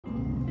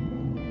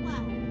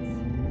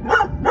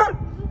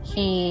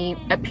He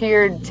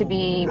appeared to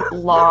be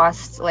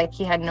lost, like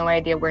he had no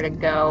idea where to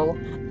go.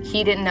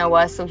 He didn't know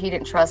us, so he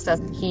didn't trust us.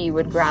 He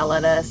would growl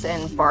at us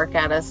and bark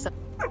at us.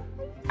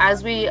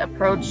 As we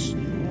approached,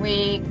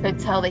 we could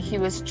tell that he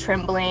was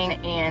trembling,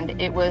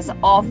 and it was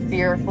all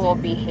fearful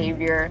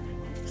behavior.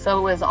 So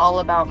it was all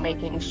about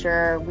making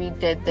sure we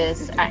did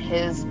this at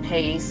his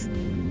pace.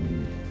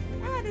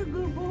 Atta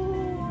good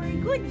boy.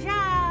 Good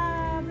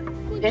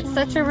job. It's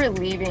such a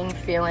relieving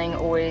feeling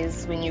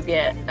always when you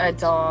get a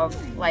dog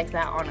like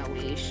that on a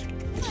leash.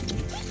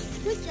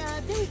 Good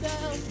job,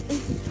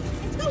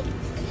 Dodo.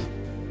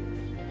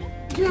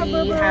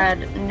 He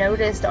had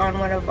noticed on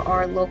one of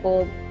our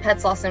local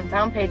Pets Lost and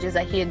Found pages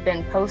that he had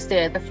been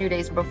posted a few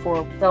days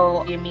before,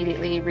 so he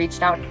immediately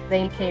reached out.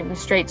 They came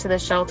straight to the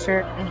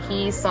shelter and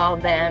he saw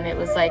them. It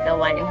was like a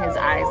light in his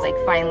eyes, like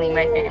finally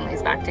my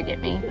family's back to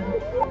get me.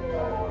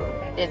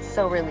 It's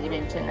so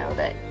relieving to know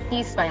that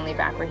he's finally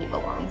back where he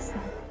belongs.